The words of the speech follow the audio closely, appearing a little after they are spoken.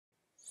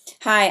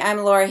Hi,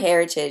 I'm Laura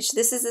Heritage.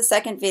 This is the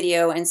second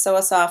video in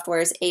SOA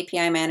Software's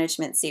API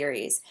management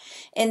series.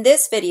 In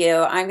this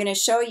video, I'm going to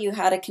show you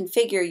how to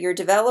configure your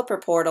developer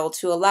portal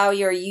to allow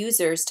your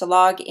users to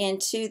log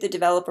into the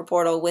developer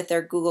portal with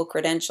their Google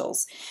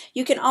credentials.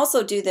 You can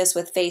also do this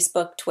with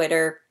Facebook,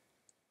 Twitter,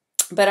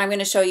 but I'm going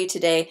to show you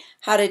today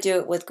how to do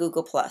it with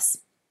Google+.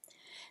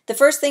 The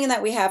first thing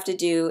that we have to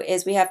do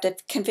is we have to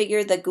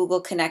configure the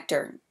Google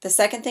connector. The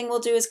second thing we'll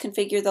do is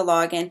configure the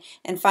login,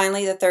 and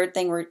finally the third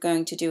thing we're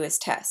going to do is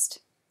test.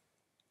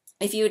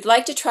 If you would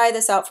like to try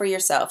this out for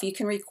yourself, you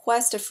can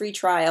request a free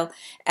trial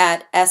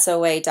at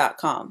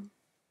SOA.com.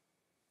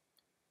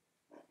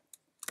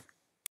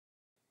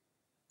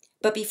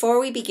 But before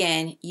we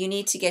begin, you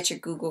need to get your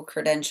Google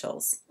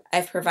credentials.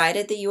 I've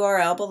provided the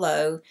URL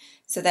below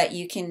so that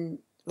you can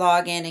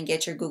log in and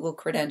get your Google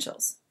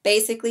credentials.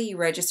 Basically, you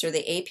register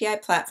the API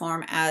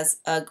platform as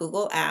a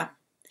Google app.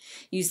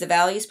 Use the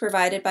values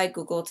provided by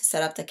Google to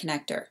set up the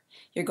connector.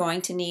 You're going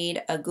to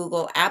need a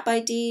Google App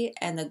ID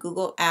and the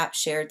Google App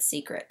Shared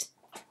Secret.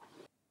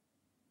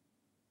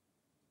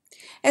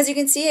 As you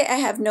can see, I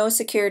have no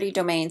security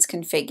domains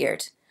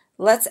configured.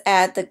 Let's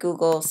add the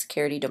Google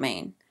security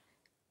domain.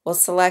 We'll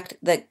select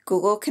the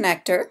Google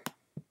connector.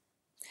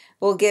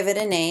 We'll give it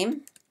a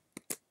name.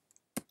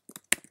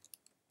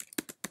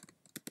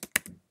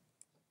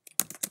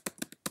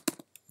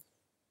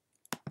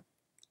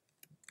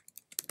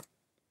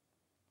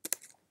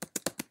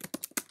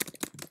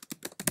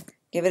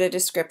 Give it a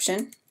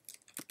description.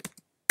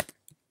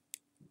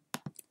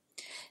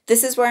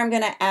 This is where I'm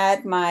going to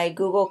add my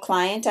Google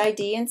Client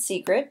ID and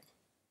secret,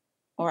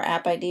 or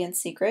App ID and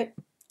secret.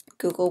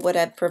 Google would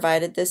have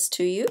provided this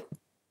to you.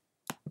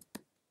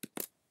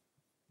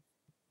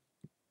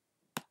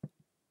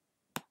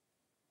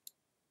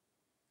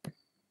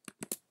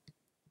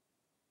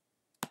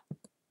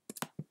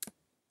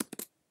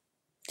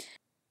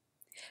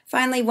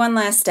 Finally, one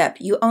last step.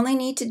 You only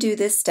need to do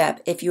this step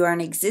if you are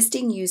an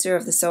existing user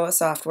of the SOA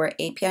Software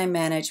API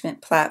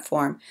Management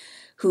Platform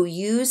who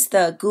use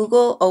the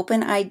Google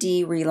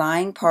OpenID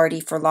relying party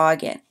for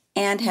login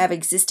and have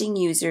existing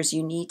users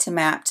you need to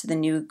map to the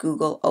new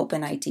Google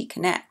OpenID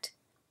Connect.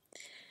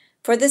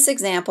 For this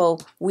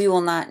example, we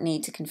will not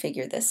need to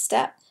configure this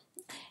step,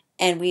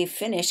 and we've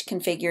finished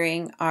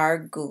configuring our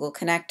Google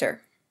connector.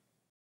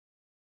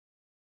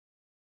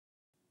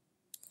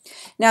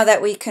 Now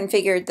that we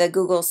configured the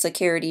Google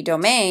security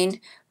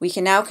domain, we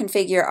can now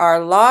configure our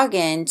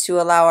login to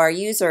allow our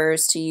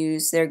users to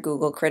use their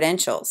Google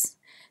credentials.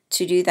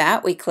 To do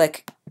that, we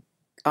click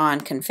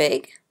on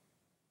Config.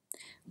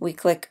 We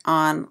click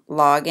on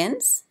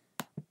Logins.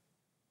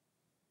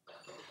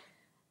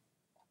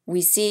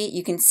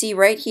 You can see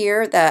right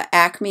here the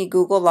Acme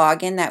Google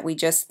login that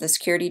the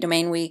security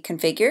domain we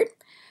configured.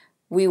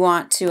 We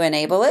want to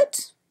enable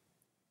it.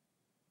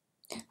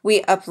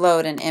 We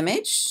upload an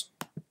image.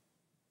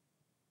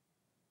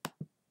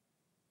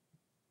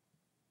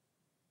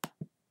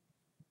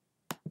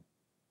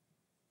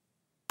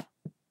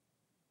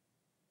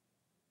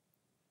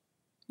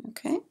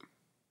 Okay,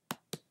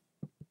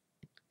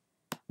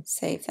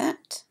 save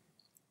that.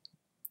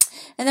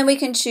 And then we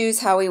can choose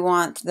how we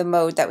want the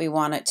mode that we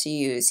want it to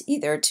use,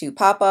 either to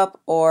pop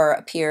up or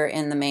appear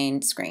in the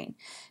main screen.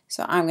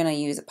 So I'm going to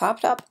use a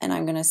pop up and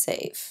I'm going to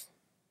save.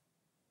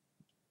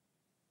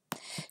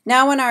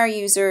 Now when our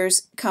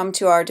users come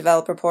to our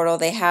developer portal,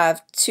 they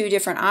have two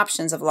different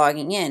options of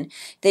logging in.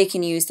 They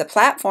can use the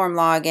platform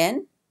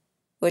login,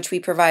 which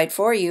we provide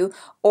for you,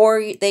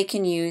 or they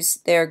can use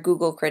their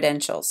Google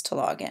credentials to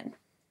log in.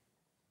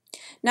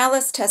 Now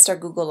let's test our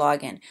Google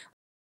login.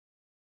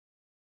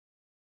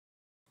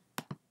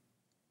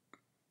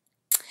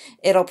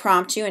 It'll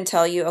prompt you and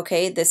tell you,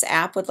 okay, this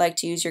app would like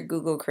to use your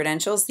Google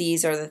credentials.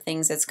 These are the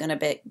things it's going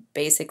to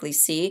basically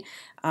see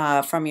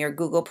from your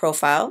Google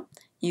profile.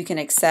 You can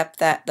accept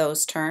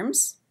those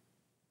terms.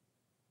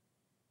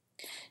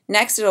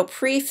 Next, it'll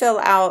pre-fill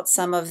out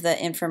some of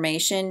the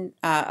information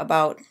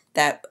about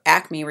that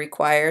Acme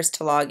requires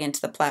to log into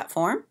the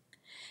platform.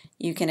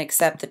 You can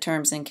accept the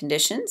terms and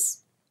conditions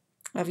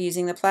of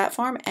using the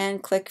platform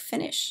and click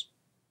Finish.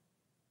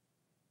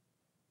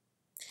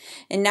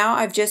 And now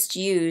I've just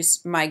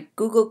used my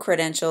Google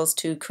credentials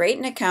to create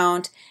an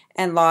account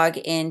and log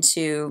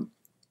into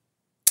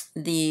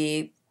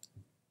the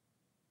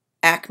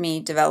Acme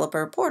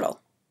developer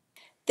portal.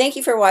 Thank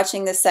you for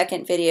watching this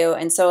second video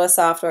in SOA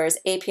Software's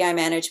API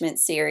management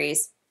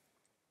series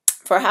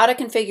for how to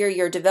configure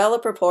your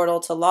developer portal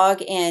to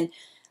log in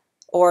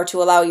or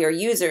to allow your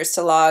users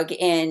to log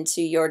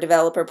into your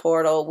developer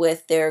portal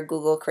with their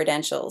Google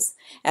credentials.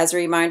 As a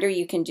reminder,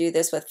 you can do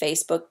this with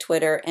Facebook,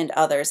 Twitter, and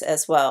others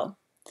as well.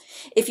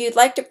 If you'd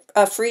like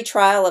a free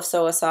trial of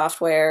SOA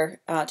Software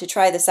to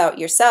try this out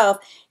yourself,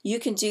 you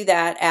can do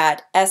that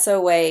at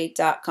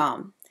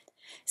SOA.com.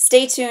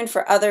 Stay tuned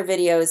for other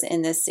videos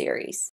in this series.